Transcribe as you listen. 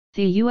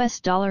The US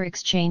dollar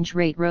exchange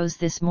rate rose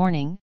this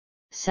morning,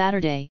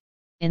 Saturday,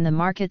 in the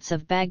markets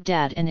of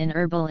Baghdad and in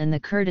Erbil in the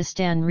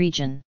Kurdistan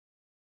region.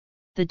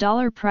 The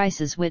dollar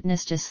prices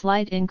witnessed a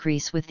slight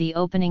increase with the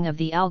opening of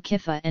the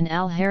Al-Kifa and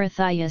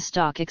Al-Harithaya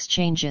stock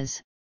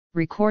exchanges,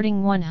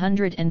 recording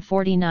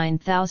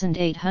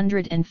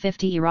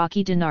 149,850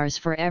 Iraqi dinars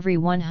for every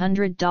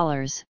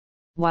 $100,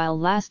 while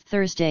last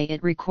Thursday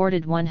it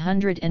recorded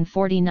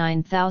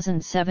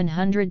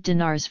 149,700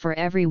 dinars for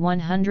every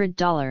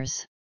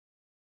 $100.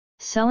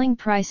 Selling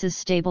prices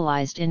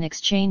stabilized in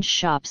exchange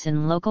shops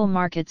in local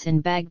markets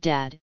in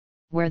Baghdad,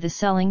 where the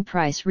selling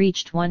price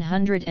reached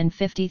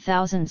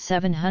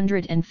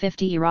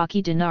 150,750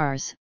 Iraqi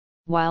dinars,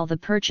 while the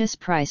purchase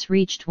price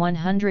reached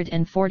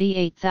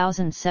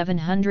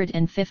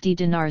 148,750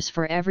 dinars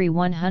for every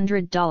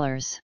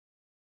 $100.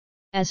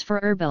 As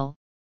for Erbil,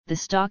 the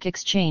stock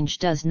exchange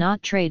does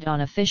not trade on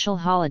official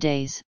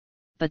holidays,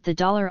 but the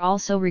dollar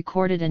also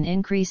recorded an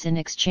increase in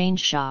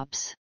exchange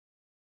shops.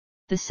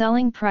 The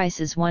selling price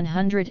is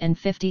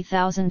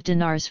 150,000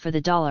 dinars for the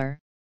dollar,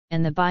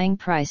 and the buying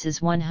price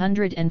is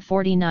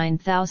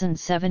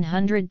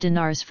 149,700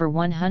 dinars for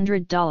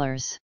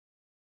 $100.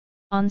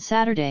 On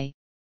Saturday,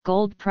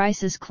 gold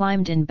prices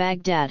climbed in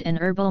Baghdad and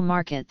Erbil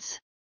markets.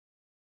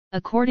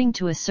 According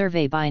to a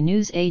survey by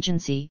news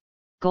agency,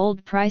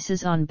 gold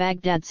prices on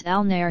Baghdad's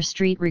Al-Nair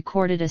Street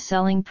recorded a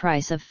selling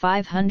price of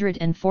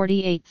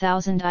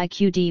 548,000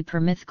 IQD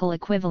per mythical,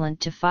 equivalent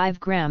to 5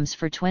 grams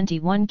for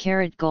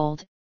 21-karat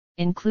gold,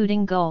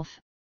 including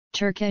Gulf,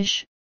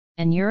 Turkish,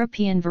 and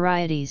European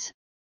varieties,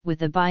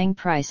 with a buying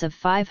price of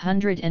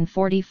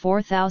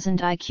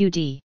 544,000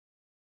 IQD.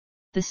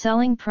 The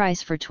selling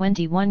price for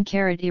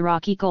 21-karat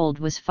Iraqi gold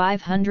was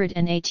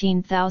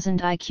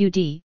 518,000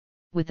 IQD,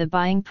 with a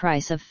buying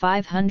price of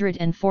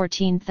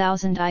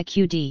 514,000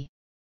 IQD.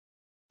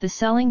 The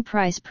selling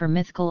price per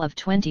mythical of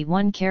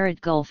 21-karat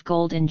Gulf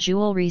gold in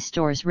jewelry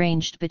stores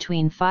ranged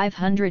between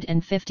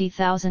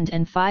 550,000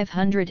 and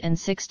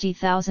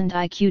 560,000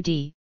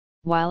 IQD,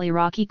 while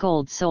Iraqi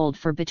gold sold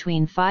for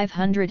between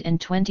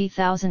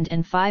 520,000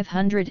 and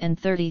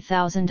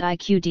 530,000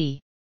 IQD.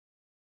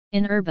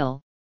 In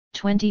Erbil,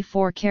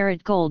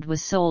 24-karat gold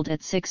was sold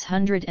at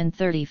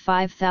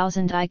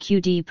 635,000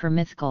 IQD per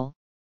mythical,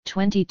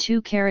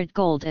 22-karat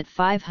gold at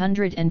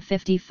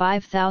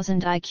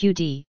 555,000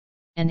 IQD,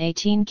 and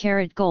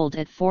 18-karat gold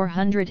at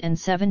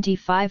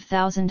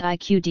 475,000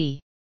 IQD.